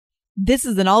This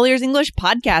is an All Ears English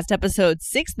podcast, episode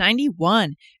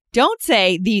 691. Don't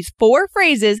say these 4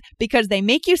 phrases because they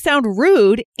make you sound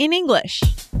rude in English.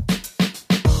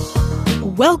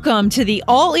 Welcome to the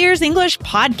All Ears English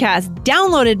podcast,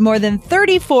 downloaded more than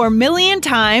 34 million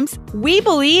times. We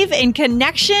believe in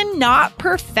connection, not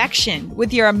perfection,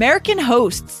 with your American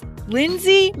hosts,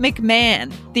 Lindsay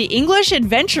McMahon, the English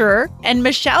adventurer, and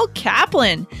Michelle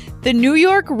Kaplan, the New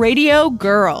York radio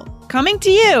girl. Coming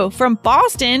to you from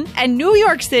Boston and New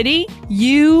York City,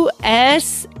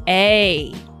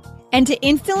 USA. And to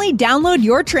instantly download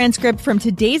your transcript from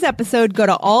today's episode, go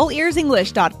to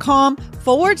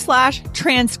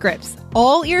allearsenglish.com/transcripts.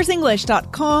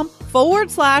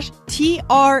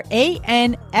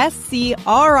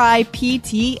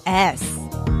 allearsenglish.com/transcripts.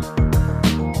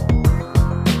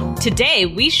 Today,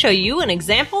 we show you an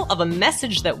example of a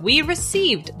message that we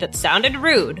received that sounded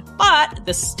rude, but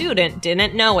the student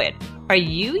didn't know it. Are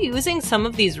you using some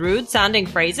of these rude-sounding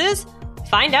phrases?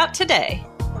 Find out today.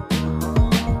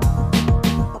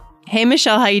 Hey,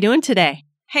 Michelle, how you doing today?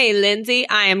 Hey, Lindsay,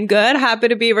 I am good. Happy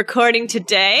to be recording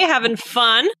today. Having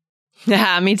fun.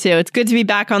 Yeah, me too. It's good to be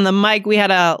back on the mic. We had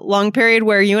a long period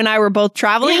where you and I were both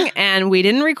traveling and we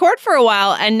didn't record for a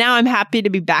while, and now I'm happy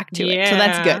to be back to it. So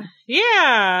that's good.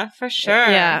 Yeah, for sure.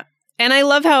 Yeah. And I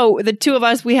love how the two of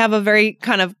us, we have a very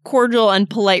kind of cordial and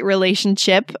polite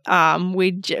relationship.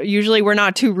 We're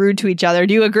not too rude to each other.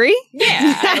 Do you agree?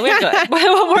 Yeah, we're good.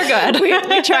 We're good.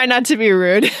 We try not to be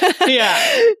rude. Yeah.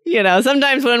 You know,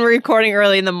 sometimes when we're recording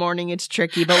early in the morning, it's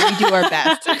tricky, but we do our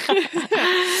best.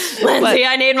 Lindsay,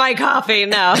 I need my coffee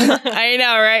now. I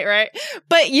know, right?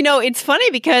 But, you know, it's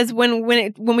funny because when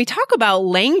we talk about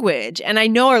language, and I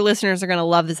know our listeners are going to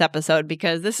love this episode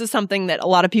because this is something that a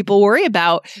lot of people worry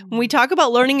about. When we talk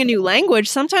about learning a new language,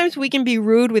 sometimes we can be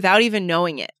rude without even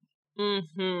knowing it.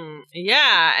 Mm-hmm.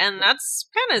 Yeah, and that's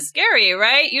kind of scary,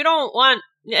 right? You don't want,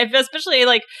 especially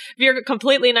like if you're a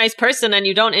completely nice person and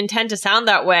you don't intend to sound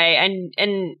that way, and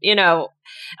you know,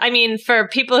 I mean, for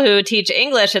people who teach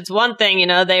English, it's one thing, you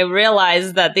know, they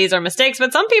realize that these are mistakes,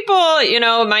 but some people, you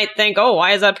know, might think, oh,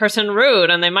 why is that person rude?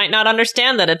 And they might not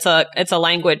understand that it's a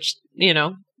language, you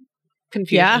know,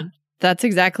 confusion. Yeah. That's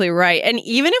exactly right. And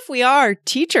even if we are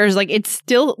teachers, like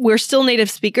we're still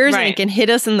native speakers, right, and it can hit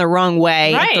us in the wrong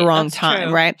way at the wrong time,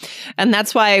 true, right? And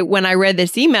that's why when I read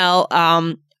this email,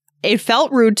 it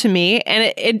felt rude to me,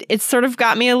 and it sort of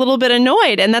got me a little bit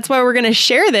annoyed. And that's why we're going to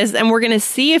share this, and we're going to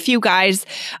see if you guys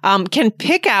can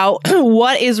pick out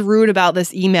what is rude about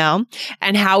this email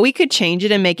and how we could change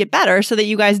it and make it better so that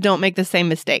you guys don't make the same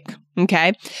mistake.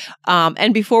 Okay.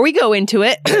 And before we go into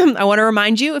it, I want to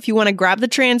remind you, if you want to grab the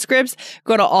transcripts,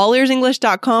 go to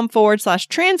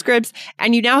allearsenglish.com/transcripts.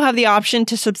 And you now have the option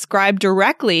to subscribe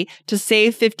directly to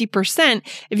save 50%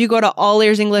 if you go to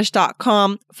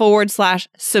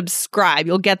allearsenglish.com/subscribe.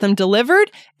 You'll get them delivered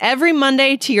every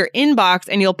Monday to your inbox,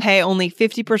 and you'll pay only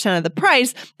 50% of the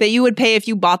price that you would pay if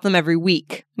you bought them every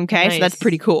week. Okay. Nice. So that's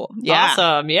pretty cool. Yeah.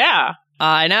 Awesome. Yeah.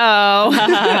 I know.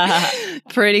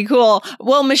 Pretty cool.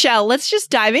 Well, Michelle, let's just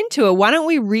dive into it. Why don't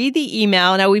we read the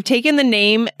email? Now, we've taken the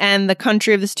name and the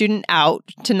country of the student out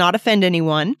to not offend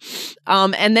anyone.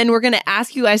 And then we're going to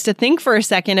ask you guys to think for a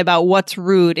second about what's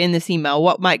rude in this email,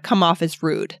 what might come off as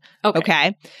rude.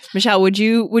 Okay. Michelle, would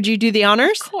you do the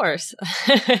honors? Of course.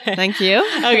 Thank you.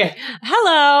 Okay.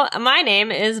 Hello, my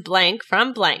name is blank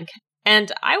from blank.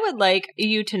 And I would like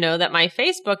you to know that my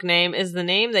Facebook name is the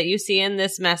name that you see in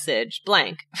this message,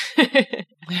 blank.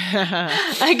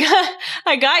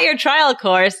 I got your trial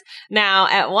course now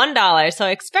at $1, so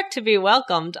expect to be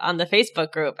welcomed on the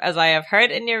Facebook group, as I have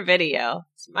heard in your video.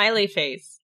 Smiley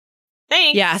face.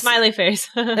 Thanks. Yes. Smiley face.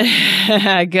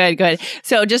 Good.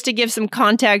 So just to give some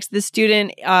context, the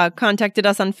student contacted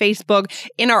us on Facebook.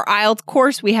 In our IELTS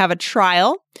course, we have a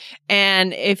trial.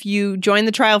 And if you join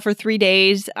the trial for 3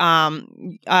 days,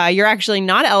 you're actually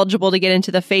not eligible to get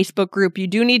into the Facebook group. You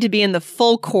do need to be in the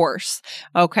full course.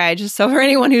 Okay. Just so for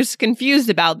anyone who's confused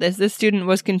about this student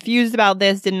was confused about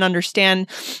this, didn't understand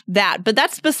that. But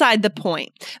that's beside the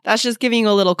point. That's just giving you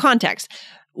a little context.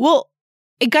 Well,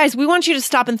 guys, we want you to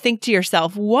stop and think to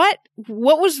yourself, what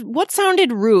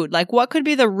sounded rude? Like, what could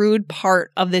be the rude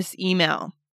part of this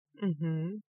email?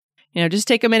 Mm-hmm. You know, just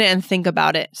take a minute and think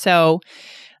about it. So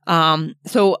I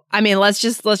mean, let's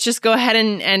just go ahead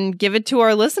and give it to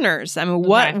our listeners. I mean,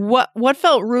 what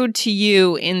felt rude to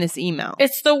you in this email?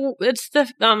 It's the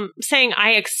saying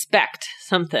I expect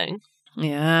something.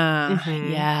 Yeah.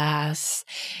 Mm-hmm. Yes.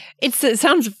 It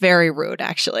sounds very rude,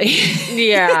 actually.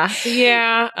 Yeah.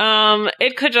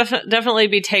 It could definitely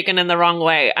be taken in the wrong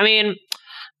way. I mean,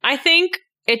 I think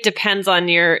it depends on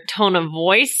your tone of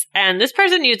voice. And this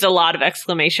person used a lot of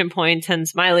exclamation points and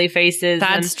smiley faces.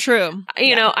 That's true.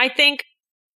 You know, I think,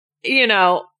 you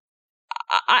know,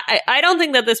 I don't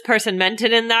think that this person meant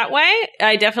it in that way.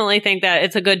 I definitely think that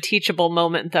it's a good teachable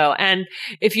moment, though. And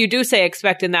if you do say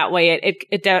expect in that way,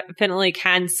 it definitely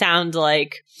can sound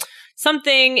like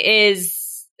something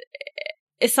is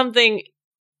something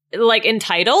like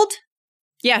entitled.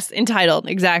 Yes, entitled.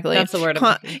 Exactly. That's the word I'm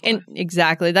looking for.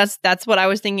 Exactly. That's what I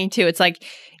was thinking too. It's like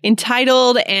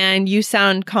entitled and you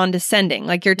sound condescending,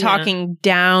 like you're talking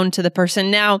down to the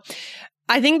person. Now,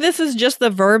 I think this is just the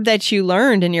verb that you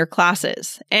learned in your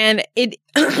classes. And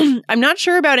I'm not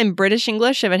sure about in British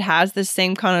English if it has the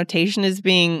same connotation as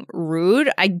being rude.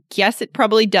 I guess it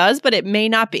probably does, but it may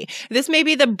not be. This may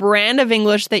be the brand of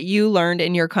English that you learned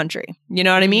in your country. You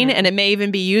know what I mean? And it may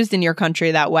even be used in your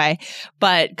country that way.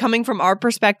 But coming from our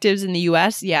perspectives in the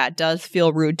US, yeah, it does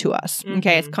feel rude to us.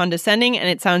 Okay, it's condescending and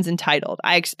it sounds entitled.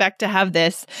 I expect to have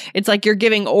this. It's like you're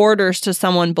giving orders to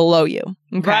someone below you.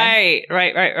 Okay?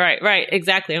 Right.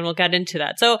 Exactly. And we'll get into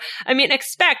that. So, I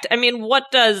mean, what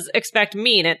does expect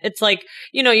mean? It's like,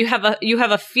 you know, you have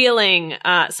a feeling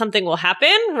something will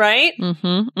happen, right?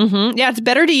 Yeah, it's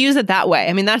better to use it that way.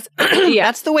 I mean, that's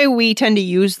that's the way we tend to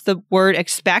use the word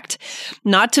expect,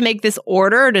 not to make this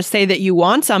order or to say that you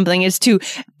want something, is to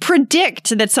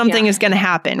predict that something is going to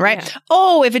happen, right? Yeah.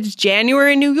 Oh, if it's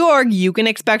January in New York, you can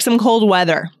expect some cold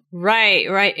weather.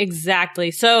 Right,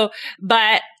 exactly. So,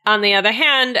 but on the other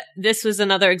hand, this was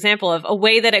another example of a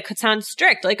way that it could sound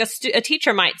strict, like a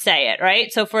teacher might say it, right?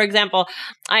 So, for example,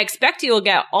 I expect you will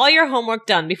get all your homework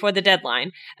done before the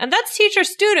deadline. And that's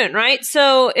teacher-student, right?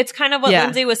 So it's kind of what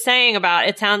Lindsay was saying about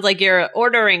it sounds like you're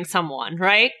ordering someone,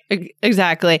 right?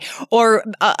 Exactly. Or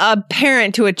a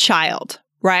parent to a child.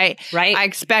 Right. I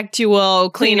expect you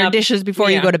will clean your dishes before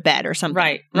you go to bed or something.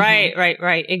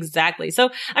 Right. Exactly.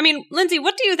 So, I mean, Lindsay,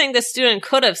 what do you think the student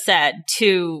could have said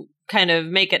to kind of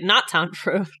make it not sound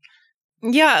rude?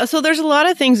 Yeah. So there's a lot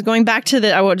of things going back to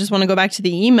I just want to go back to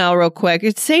the email real quick.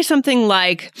 It'd say something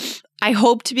like, I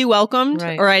hope to be welcomed,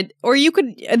 or you could,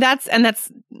 that's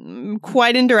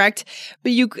quite indirect, but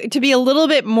to be a little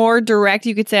bit more direct,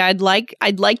 you could say, I'd like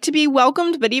to be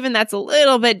welcomed, but even that's a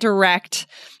little bit direct.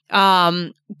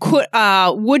 Would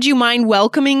you mind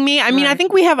welcoming me? I mean, I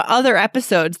think we have other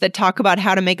episodes that talk about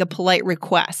how to make a polite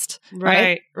request.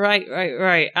 Right.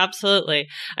 Absolutely.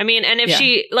 I mean, and if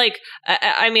she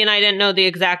I mean, I didn't know the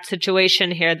exact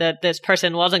situation here that this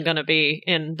person wasn't going to be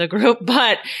in the group,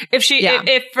 but if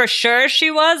if for sure she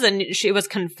was and she was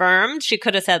confirmed, she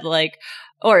could have said like,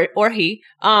 or he,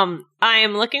 I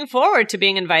am looking forward to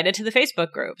being invited to the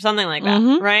Facebook group, something like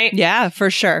that, right? Yeah,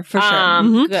 for sure.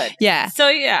 Good. Yeah. So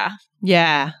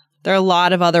yeah. There are a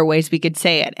lot of other ways we could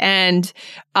say it. And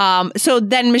so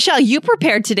then, Michelle, you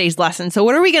prepared today's lesson. So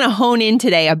what are we going to hone in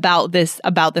today about this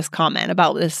comment,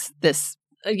 about this?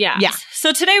 Yeah.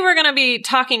 So today we're going to be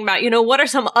talking about, what are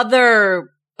some other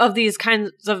of these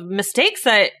kinds of mistakes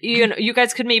that you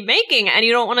guys could be making, and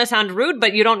you don't want to sound rude,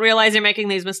 but you don't realize you're making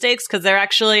these mistakes because they're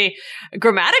actually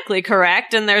grammatically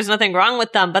correct and there's nothing wrong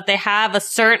with them, but they have a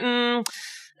certain,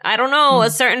 a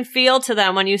certain feel to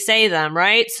them when you say them,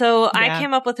 right? So I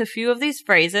came up with a few of these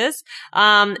phrases,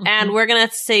 and we're going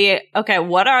to see, okay,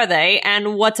 what are they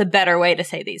and what's a better way to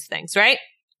say these things, right?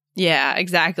 Yeah,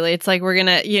 exactly. It's like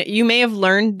you may have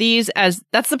learned these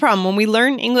that's the problem. When we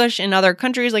learn English in other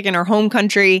countries, like in our home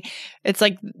country, it's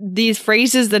like these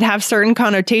phrases that have certain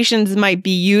connotations might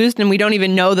be used and we don't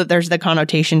even know that there's the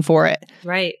connotation for it.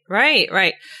 Right.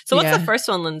 So what's the first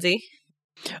one, Lindsay?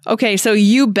 Okay, so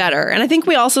you better. And I think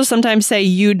we also sometimes say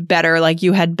you'd better, like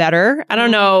you had better. I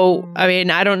don't know. I mean,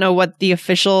 I don't know what the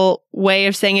official way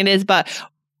of saying it is, but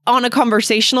on a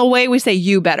conversational way, we say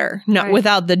you better,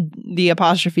 without the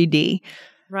apostrophe D.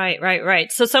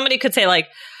 Right. So somebody could say like,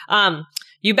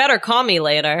 you better call me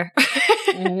later.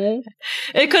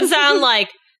 It could sound like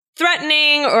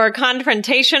threatening or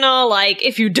confrontational, like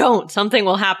if you don't, something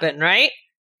will happen, right?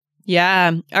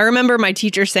 Yeah. I remember my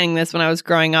teacher saying this when I was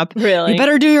growing up. Really? You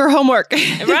better do your homework.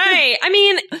 Right. I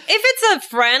mean, if it's a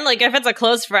friend, like if it's a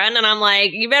close friend and I'm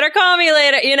like, you better call me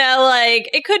later, like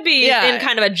it could be in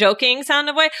kind of a joking sound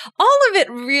of way. All of it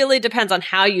really depends on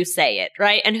how you say it,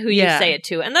 right? And who you say it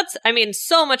to. And that's, I mean,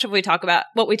 so much of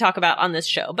what we talk about on this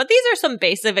show. But these are some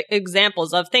basic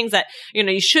examples of things that,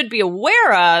 you should be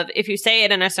aware of if you say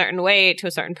it in a certain way to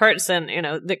a certain person,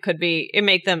 that could be,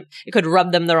 it could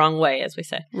rub them the wrong way, as we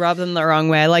say. Rub them the wrong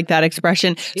way. I like that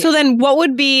expression. Yeah. So then what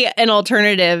would be an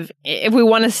alternative if we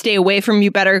want to stay away from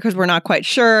you better because we're not quite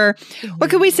sure? What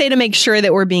could we say to make sure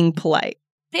that we're being polite?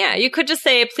 Yeah, you could just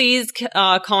say, please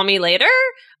call me later.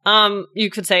 You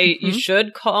could say, you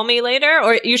should call me later,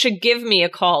 or you should give me a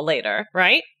call later,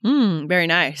 right? Very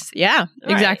nice. Yeah,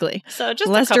 Right. exactly. So just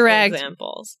Less a couple direct.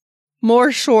 examples.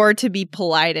 More sure to be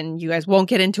polite, and you guys won't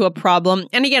get into a problem.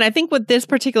 And again, I think with this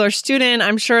particular student,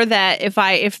 I'm sure that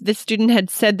if the student had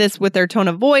said this with their tone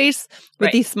of voice, with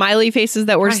Right. these smiley faces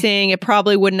that we're seeing, it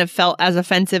probably wouldn't have felt as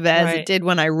offensive as it did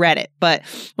when I read it. But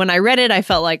when I read it, I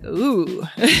felt like, ooh,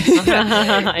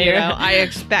 I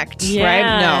expect,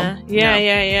 right? No.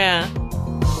 Yeah.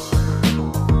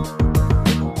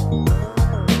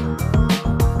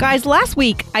 Guys, last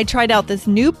week, I tried out this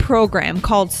new program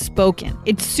called Spoken.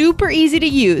 It's super easy to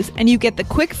use, and you get the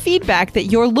quick feedback that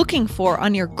you're looking for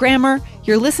on your grammar,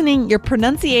 your listening, your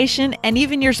pronunciation, and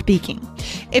even your speaking.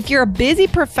 If you're a busy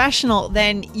professional,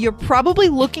 then you're probably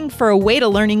looking for a way to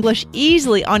learn English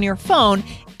easily on your phone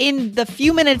in the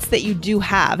few minutes that you do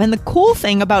have. And the cool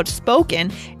thing about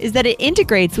Spoken is that it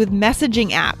integrates with messaging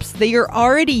apps that you're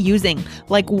already using,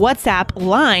 like WhatsApp,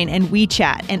 Line, and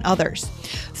WeChat, and others.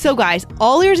 So guys,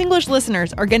 All Ears English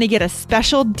listeners are going to get a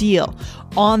special deal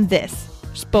on this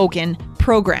Spoken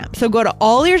program. So go to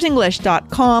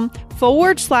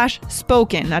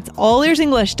allearsenglish.com/spoken. That's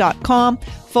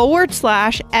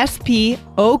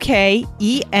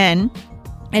allearsenglish.com/SPOKEN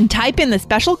and type in the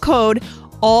special code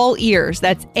All Ears.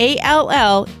 That's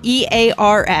ALLEARS.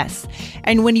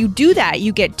 And when you do that,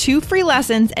 you get 2 free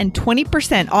lessons and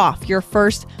 20% off your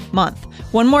first month.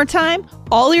 One more time,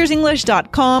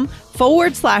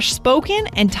 allearsenglish.com/spoken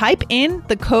and type in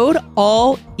the code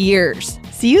All Ears.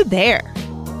 See you there.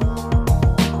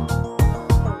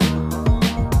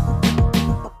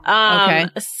 Okay.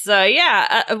 So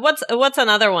yeah, what's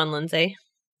another one, Lindsay?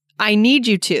 I need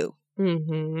you to.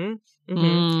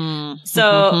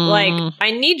 So, like,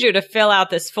 I need you to fill out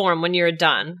this form when you're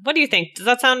done. What do you think? Does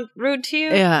that sound rude to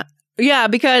you? Yeah,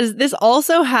 because this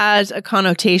also has a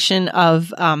connotation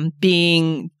of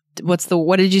being,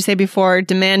 what did you say before?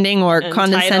 Demanding or Entitled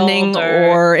condescending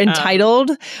or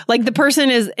entitled? Like the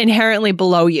person is inherently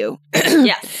below you.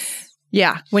 Yes.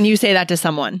 Yeah, when you say that to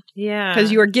someone. Yeah.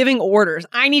 Because you are giving orders.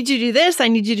 I need you to do this. I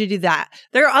need you to do that.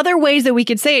 There are other ways that we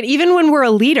could say it, even when we're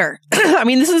a leader. I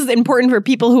mean, this is important for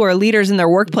people who are leaders in their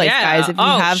workplace, guys. If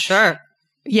you sure.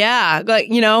 Yeah. Like,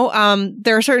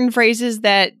 there are certain phrases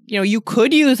that, you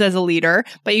could use as a leader,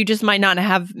 but you just might not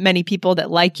have many people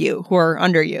that like you who are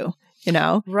under you.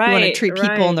 Right. You want to treat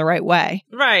people in the right way.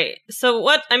 Right. So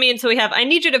we have, I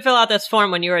need you to fill out this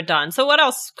form when you are done. So what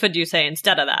else could you say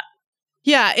instead of that?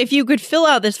 Yeah, if you could fill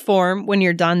out this form when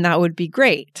you're done, that would be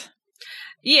great.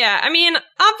 Yeah,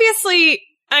 obviously,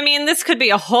 this could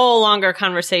be a whole longer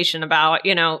conversation about,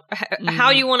 how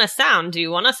you want to sound. Do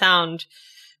you want to sound,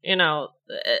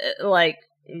 like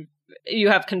you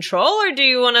have control, or do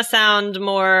you want to sound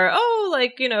more,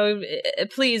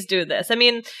 please do this?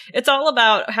 It's all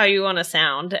about how you want to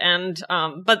sound. And,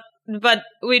 but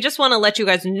we just want to let you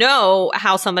guys know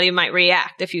how somebody might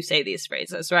react if you say these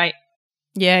phrases, right?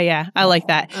 Yeah. I like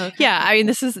that. Okay. Yeah.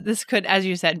 This could, as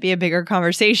you said, be a bigger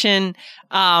conversation.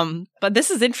 But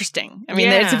this is interesting.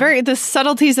 It's the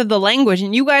subtleties of the language,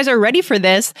 and you guys are ready for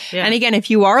this. Yeah. And again, if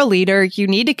you are a leader, you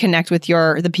need to connect with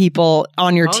the people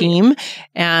on your team,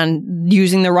 and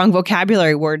using the wrong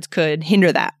vocabulary words could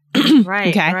hinder that.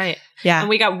 Right. Okay. Right. Yeah. And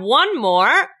we got one more.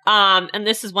 And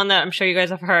this is one that I'm sure you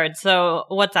guys have heard. So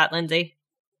what's that, Lindsay?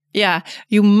 Yeah.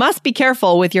 You must be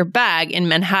careful with your bag in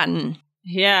Manhattan.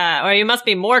 Yeah, or you must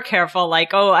be more careful.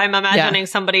 Like, I'm imagining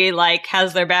somebody like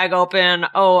has their bag open.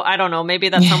 I don't know. Maybe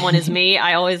that someone is me.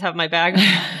 I always have my bag.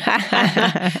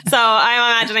 So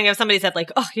I'm imagining if somebody said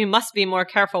like, you must be more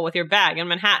careful with your bag in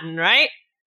Manhattan, right?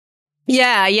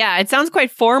 Yeah. It sounds quite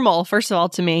formal, first of all,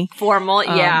 to me. Formal,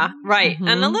 yeah, right. And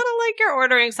a little like you're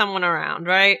ordering someone around,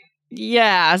 right?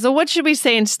 Yeah. So what should we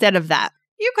say instead of that?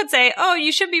 You could say,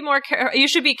 you should be you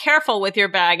should be careful with your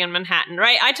bag in Manhattan,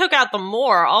 right? I took out the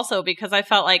more also because I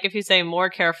felt like if you say more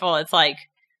careful, it's like,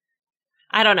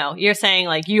 I don't know, you're saying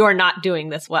like you're not doing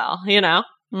this well, Yeah,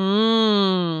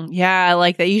 I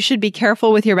like that. You should be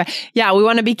careful with your bag. Yeah, we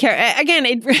want to be careful. Again,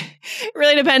 it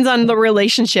really depends on the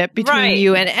relationship between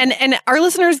you and our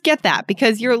listeners get that,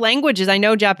 because your languages, I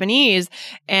know Japanese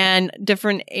and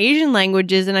different Asian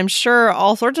languages, and I'm sure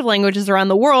all sorts of languages around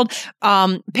the world,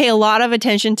 pay a lot of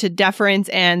attention to deference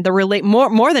and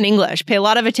more than English, pay a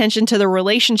lot of attention to the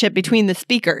relationship between the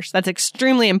speakers. That's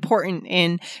extremely important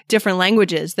in different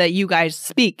languages that you guys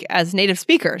speak as native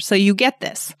speakers. So you get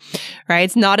this, right?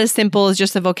 It's not as simple as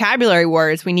just the vocabulary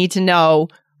words. We need to know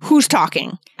who's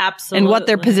talking. Absolutely. And what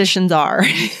their positions are.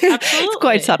 Absolutely. It's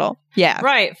quite subtle. Yeah.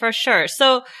 Right, for sure.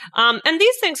 So, and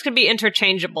these things could be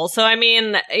interchangeable. So, I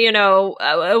mean,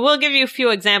 we'll give you a few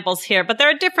examples here, but there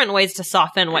are different ways to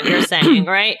soften what you're saying,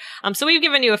 right? So we've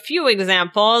given you a few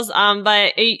examples,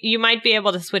 but you might be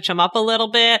able to switch them up a little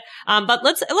bit. But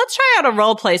let's try out a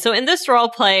role play. So in this role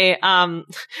play,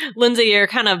 Lindsay, you're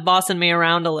kind of bossing me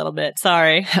around a little bit.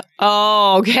 Sorry.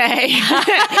 Oh, okay.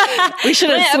 We should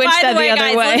have switched that the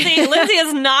other way. Lindsay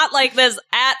is not like this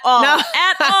at all. No.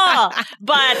 At all.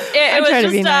 But it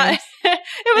was just nice.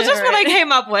 It was just what I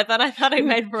came up with, and I thought I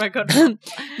made for a good one.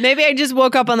 Maybe I just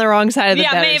woke up on the wrong side of the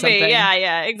bed. Yeah, maybe. Or something.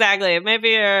 Yeah, exactly. Maybe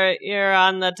you're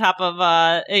on the top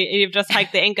of you've just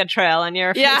hiked the Inca Trail, and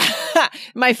you're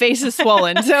my face is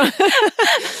swollen, so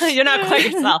you're not quite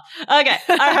yourself. Okay,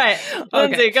 all right,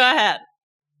 Lindsay, go ahead.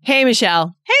 Hey,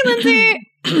 Michelle. Hey,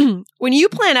 Lindsay. When you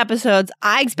plan episodes,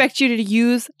 I expect you to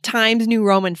use Times New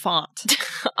Roman font.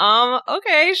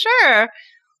 Okay, sure.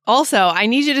 Also, I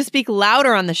need you to speak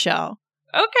louder on the show.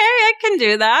 Okay, I can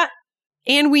do that.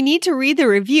 And we need to read the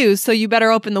reviews, so you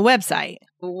better open the website.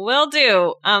 Will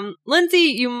do.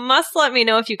 Lindsay, you must let me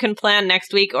know if you can plan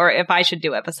next week or if I should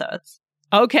do episodes.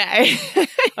 Okay.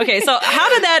 Okay, so how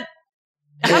did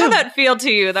that feel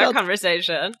to you, that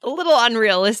conversation? A little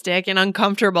unrealistic and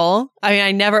uncomfortable.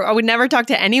 I mean, I would never talk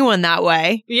to anyone that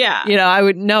way. Yeah.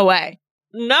 No way.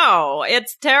 No,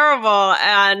 it's terrible.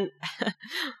 And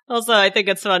also, I think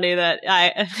it's funny that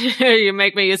you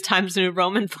make me use Times New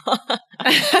Roman font.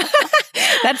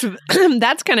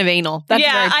 That's kind of anal. That's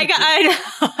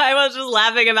I was just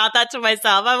laughing about that to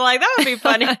myself. I'm like, that would be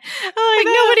funny. I'm like,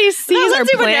 nobody sees our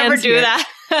plans. Would never do that.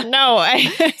 No.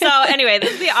 So anyway,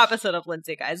 this is the opposite of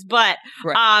Lindsay, guys. But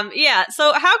yeah.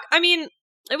 So it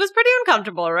was pretty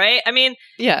uncomfortable, right? I mean,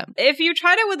 yeah. If you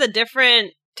tried it with a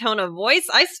different tone of voice,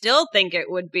 I still think it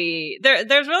would be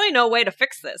there's really no way to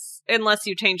fix this unless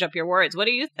you change up your words. What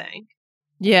do you think?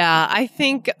 Yeah, I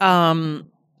think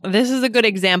this is a good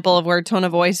example of where tone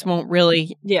of voice won't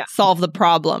really solve the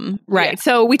problem. Right. Yeah.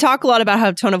 So we talk a lot about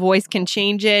how tone of voice can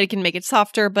change it can make it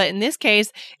softer, but in this case,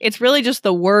 it's really just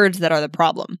the words that are the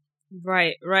problem.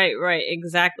 Right.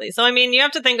 Exactly. So, I mean, you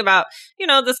have to think about,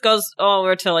 this goes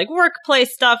over to like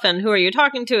workplace stuff and who are you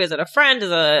talking to? Is it a friend? Is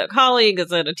it a colleague?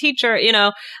 Is it a teacher?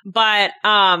 But,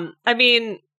 I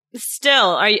mean,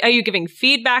 still, are you giving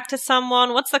feedback to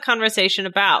someone? What's the conversation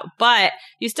about? But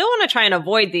you still want to try and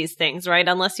avoid these things, right?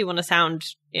 Unless you want to sound,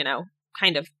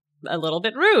 kind of a little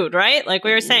bit rude, right? Like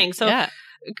we were saying. So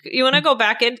you want to go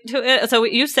back into it. So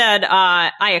you said,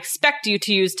 I expect you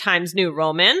to use Times New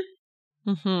Roman.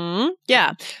 Mm-hmm.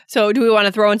 Yeah. So do we want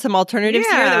to throw in some alternatives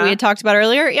here that we had talked about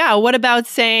earlier? Yeah. What about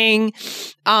saying,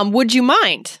 would you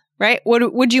mind? Right?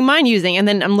 Would you mind using? And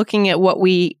then I'm looking at what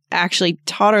we actually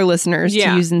taught our listeners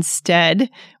to use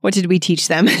instead. What did we teach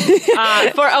them? We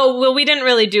didn't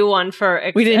really do one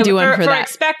for. We didn't do one for that. For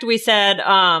expect, we said,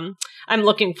 I'm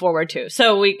looking forward to.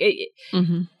 So we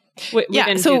didn't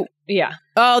do. Yeah.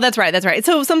 Oh, that's right.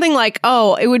 So something like,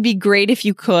 it would be great if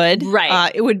you could.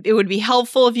 Right. It would be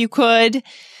helpful if you could.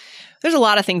 There's a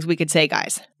lot of things we could say,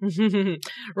 guys.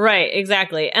 Right.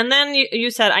 Exactly. And then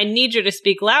you said, I need you to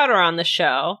speak louder on the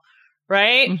show.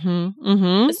 Right.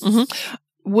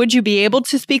 Would you be able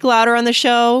to speak louder on the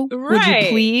show? Right. Would you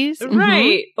please?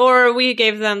 Right. Or we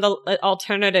gave them the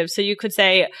alternative. So you could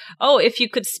say, if you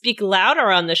could speak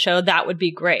louder on the show, that would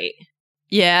be great.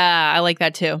 Yeah, I like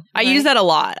that too. Right. I use that a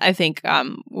lot, I think,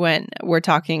 when we're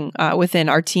talking within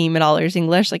our team at All Ears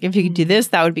English. Like, if you could do this,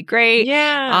 that would be great.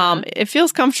 Yeah. It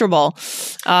feels comfortable.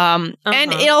 And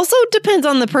it also depends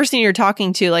on the person you're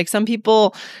talking to. Like, some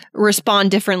people respond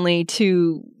differently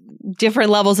to different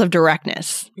levels of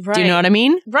directness. Right. Do you know what I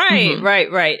mean? Right,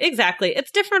 right. Exactly. It's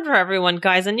different for everyone,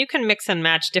 guys, and you can mix and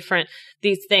match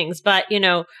these things. But,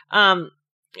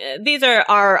 these are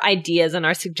our ideas and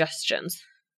our suggestions.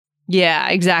 Yeah,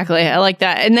 exactly. I like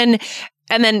that. And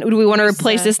then do we want to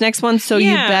replace this next one? So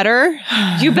you better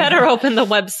open the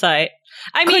website.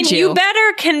 I mean, you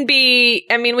better can be,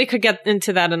 we could get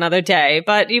into that another day,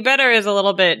 but you better is a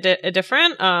little bit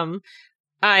different.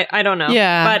 I don't know.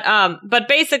 Yeah. But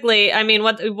basically,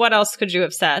 what else could you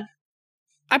have said?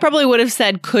 I probably would have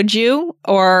said, could you?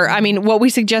 Or, what we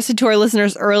suggested to our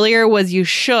listeners earlier was you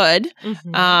should.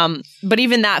 But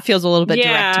even that feels a little bit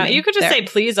direct to me. You could just say,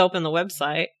 please open the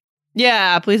website.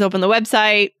 Yeah, please open the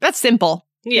website. That's simple.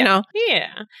 Yeah.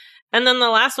 And then the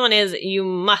last one is you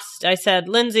must. I said,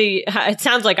 Lindsay, it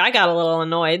sounds like I got a little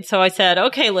annoyed. So I said,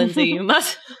 okay, Lindsay, you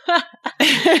must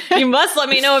let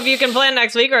me know if you can plan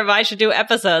next week or if I should do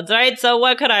episodes, right? So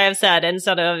what could I have said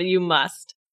instead of you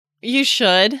must? You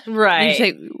should. Right. You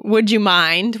say, would you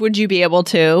mind? Would you be able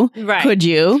to? Right. Could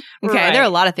you? Okay. Right. There are a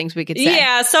lot of things we could say.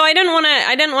 Yeah. So I didn't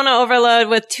want to overload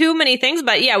with too many things,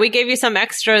 but yeah, we gave you some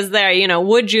extras there.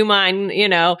 Would you mind?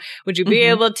 Would you be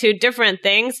able to? Different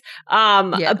things.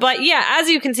 But yeah, as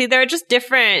you can see, there are just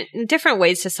different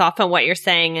ways to soften what you're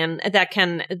saying, and that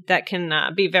can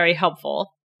be very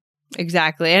helpful.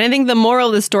 Exactly. And I think the moral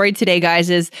of the story today, guys,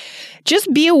 is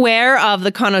just be aware of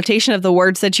the connotation of the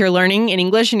words that you're learning in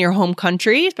English in your home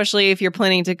country, especially if you're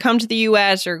planning to come to the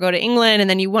US or go to England, and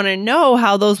then you want to know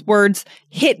how those words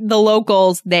hit the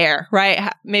locals there,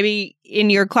 right? Maybe in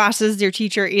your classes, your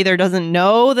teacher either doesn't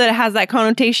know that it has that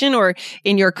connotation, or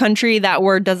in your country, that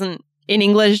word in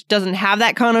English doesn't have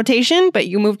that connotation, but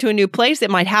you move to a new place,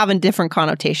 it might have a different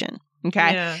connotation.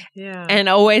 Okay. Yeah. And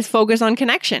always focus on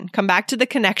connection. Come back to the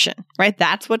connection, right?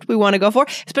 That's what we want to go for,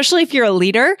 especially if you're a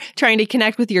leader trying to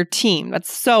connect with your team.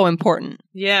 That's so important.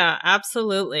 Yeah,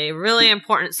 absolutely. Really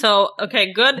important. So,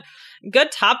 okay, good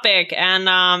topic.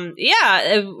 And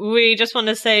we just want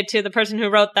to say to the person who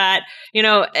wrote that,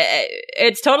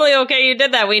 it's totally okay you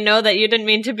did that. We know that you didn't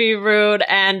mean to be rude.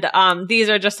 And these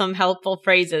are just some helpful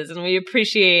phrases, and we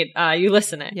appreciate you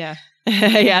listening. Yeah.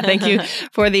 Yeah, thank you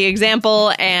for the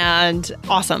example, and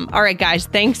awesome. All right, guys,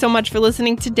 thanks so much for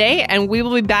listening today, and we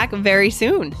will be back very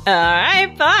soon. All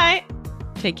right, bye.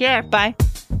 Take care. Bye.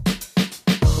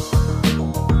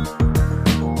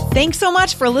 Thanks so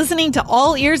much for listening to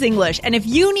All Ears English. And if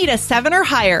you need a 7 or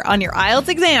higher on your IELTS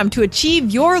exam to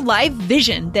achieve your life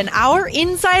vision, then our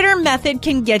Insider Method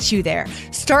can get you there.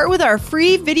 Start with our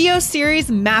free video series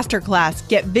masterclass.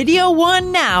 Get video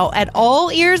 1 now at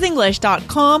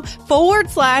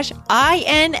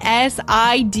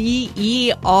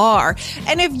allearsenglish.com/INSIDER.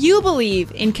 And if you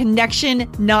believe in connection,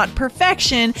 not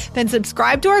perfection, then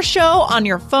subscribe to our show on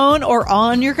your phone or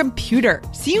on your computer.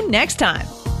 See you next time.